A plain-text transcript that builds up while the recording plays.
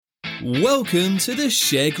Welcome to the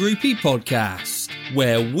Share Groupie podcast,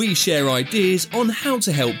 where we share ideas on how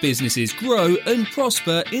to help businesses grow and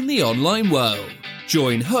prosper in the online world.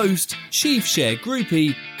 Join host, Chief Share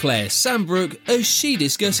Groupie, Claire Sandbrook, as she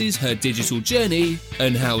discusses her digital journey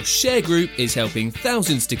and how Share Group is helping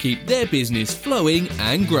thousands to keep their business flowing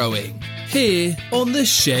and growing. Here on the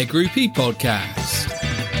Share Groupie podcast.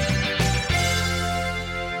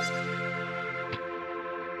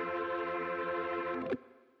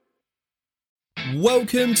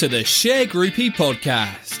 Welcome to the Share Groupie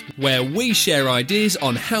podcast, where we share ideas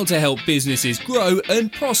on how to help businesses grow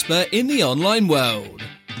and prosper in the online world.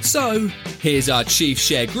 So, here's our Chief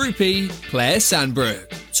Share Groupie, Claire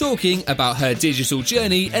Sandbrook, talking about her digital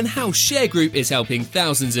journey and how Share Group is helping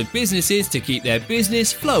thousands of businesses to keep their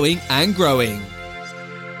business flowing and growing.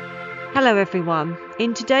 Hello everyone.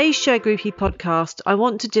 In today's Share Groupie podcast, I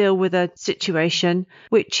want to deal with a situation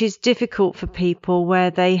which is difficult for people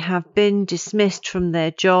where they have been dismissed from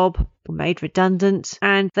their job or made redundant,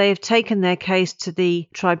 and they have taken their case to the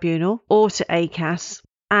Tribunal or to ACAS,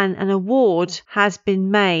 and an award has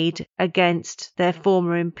been made against their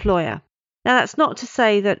former employer. Now, that's not to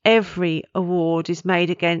say that every award is made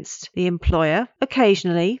against the employer.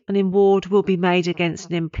 Occasionally, an award will be made against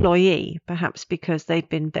an employee, perhaps because they've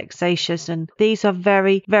been vexatious, and these are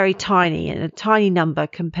very, very tiny, and a tiny number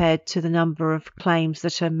compared to the number of claims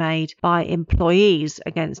that are made by employees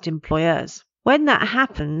against employers. When that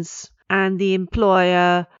happens, and the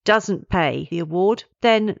employer doesn't pay the award,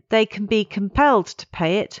 then they can be compelled to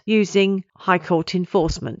pay it using High Court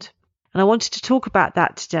enforcement. And I wanted to talk about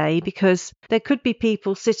that today because there could be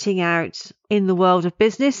people sitting out in the world of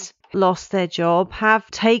business, lost their job,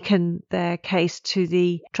 have taken their case to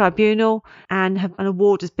the tribunal, and an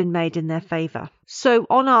award has been made in their favour. So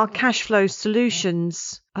on our cash flow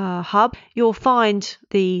solutions hub, you'll find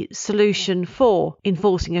the solution for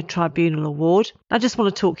enforcing a tribunal award. I just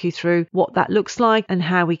want to talk you through what that looks like and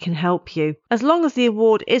how we can help you. As long as the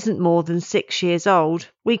award isn't more than 6 years old,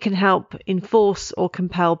 we can help enforce or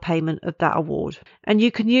compel payment of that award. And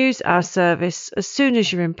you can use our service as soon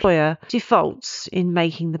as your employer defaults in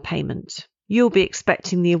making the payment. You'll be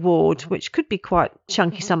expecting the award, which could be quite a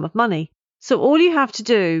chunky sum of money. So all you have to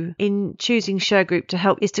do in choosing Share Group to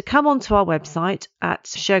help is to come onto our website at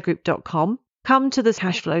sharegroup.com, come to the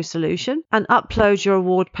cash flow solution and upload your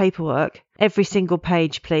award paperwork. Every single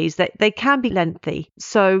page, please. They can be lengthy,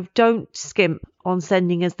 so don't skimp on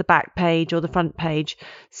sending us the back page or the front page.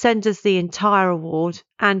 Send us the entire award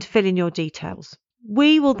and fill in your details.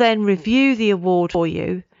 We will then review the award for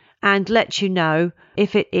you and let you know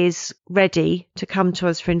if it is ready to come to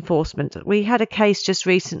us for enforcement. We had a case just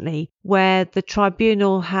recently where the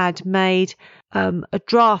tribunal had made a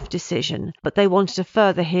draft decision, but they wanted a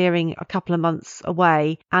further hearing a couple of months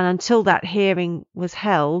away. And until that hearing was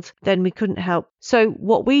held, then we couldn't help. So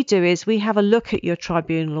what we do is we have a look at your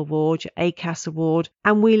tribunal award, your ACAS award,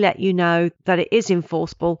 and we let you know that it is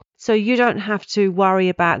enforceable. So you don't have to worry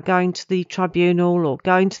about going to the tribunal or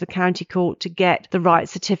going to the county court to get the right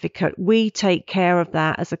certificate. We take care of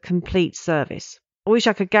that as a complete service. I wish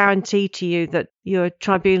I could guarantee to you that your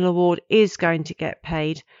tribunal award is going to get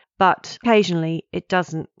paid, but occasionally it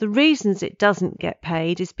doesn't. The reasons it doesn't get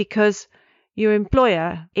paid is because your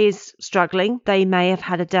employer is struggling. They may have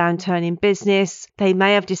had a downturn in business. They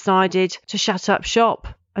may have decided to shut up shop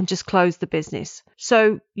and just close the business.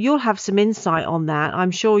 So you'll have some insight on that.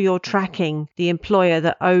 I'm sure you're tracking the employer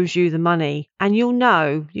that owes you the money, and you'll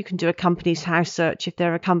know. You can do a company's house search if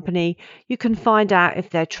they're a company. You can find out if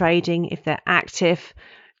they're trading, if they're active.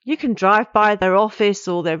 You can drive by their office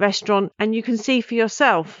or their restaurant and you can see for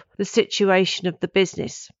yourself the situation of the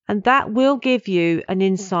business. And that will give you an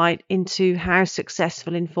insight into how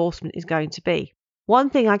successful enforcement is going to be. One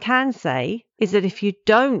thing I can say is that if you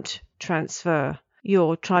don't transfer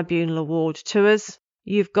your tribunal award to us,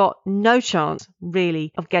 you've got no chance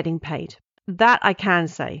really of getting paid. That I can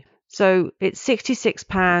say. So it's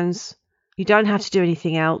 £66. You don't have to do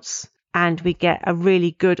anything else. And we get a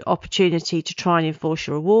really good opportunity to try and enforce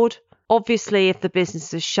your award. Obviously, if the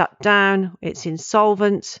business is shut down, it's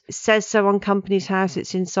insolvent, it says so on Companies House,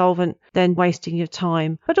 it's insolvent, then wasting your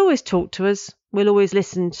time. But always talk to us. We'll always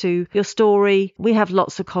listen to your story. We have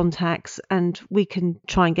lots of contacts and we can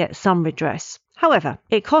try and get some redress. However,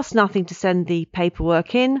 it costs nothing to send the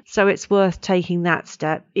paperwork in, so it's worth taking that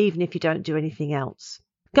step, even if you don't do anything else.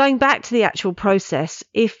 Going back to the actual process,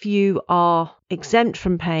 if you are exempt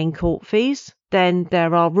from paying court fees, then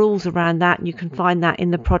there are rules around that, and you can find that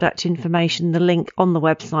in the product information, the link on the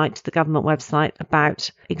website, the government website, about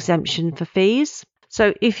exemption for fees.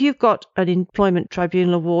 So if you've got an employment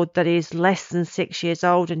tribunal award that is less than 6 years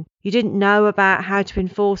old and you didn't know about how to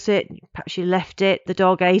enforce it, perhaps you left it, the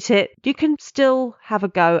dog ate it, you can still have a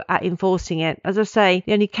go at enforcing it. As I say,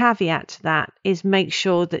 the only caveat to that is make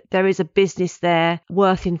sure that there is a business there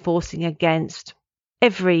worth enforcing against.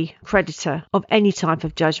 Every creditor of any type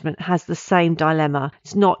of judgment has the same dilemma.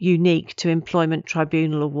 It's not unique to employment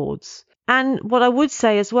tribunal awards. And what I would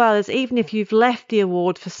say as well is even if you've left the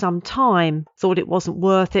award for some time, thought it wasn't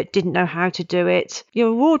worth it, didn't know how to do it, your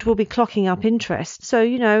award will be clocking up interest. So,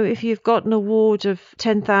 if you've got an award of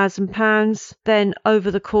 £10,000, then over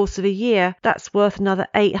the course of a year, that's worth another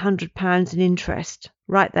 £800 in interest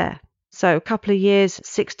right there. So a couple of years,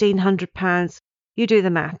 £1,600, you do the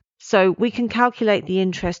math. So we can calculate the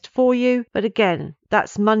interest for you. But again,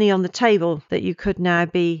 that's money on the table that you could now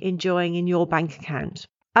be enjoying in your bank account.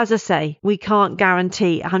 As I say, we can't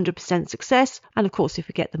guarantee 100% success. And of course, if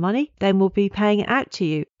we get the money, then we'll be paying it out to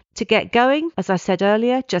you. To get going, as I said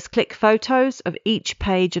earlier, just click photos of each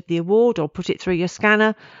page of the award or put it through your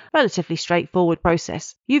scanner. Relatively straightforward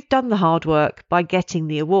process. You've done the hard work by getting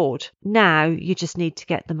the award. Now you just need to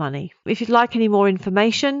get the money. If you'd like any more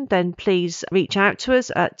information, then please reach out to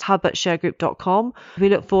us at hub@sharegroup.com. We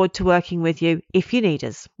look forward to working with you if you need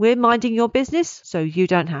us. We're minding your business, so you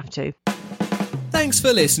don't have to. Thanks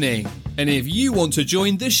for listening. And if you want to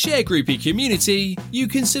join the Share Groupie community, you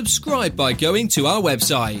can subscribe by going to our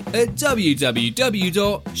website at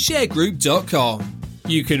www.sharegroup.com.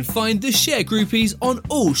 You can find the Share Groupies on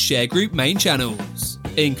all Share Group main channels,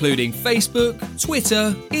 including Facebook,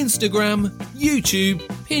 Twitter, Instagram, YouTube,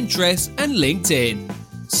 Pinterest and LinkedIn.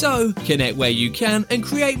 So, connect where you can and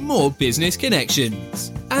create more business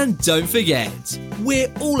connections. And don't forget,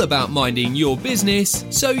 we're all about minding your business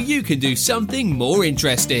so you can do something more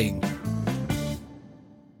interesting.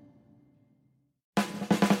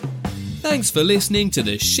 Thanks for listening to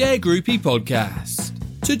the Share Groupie podcast.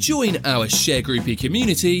 To join our Share Groupie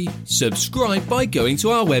community, subscribe by going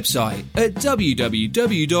to our website at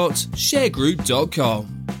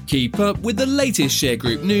www.sharegroup.com. Keep up with the latest Share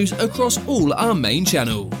Group news across all our main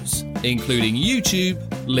channels, including YouTube,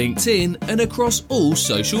 LinkedIn, and across all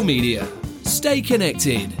social media. Stay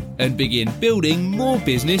connected and begin building more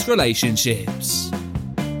business relationships.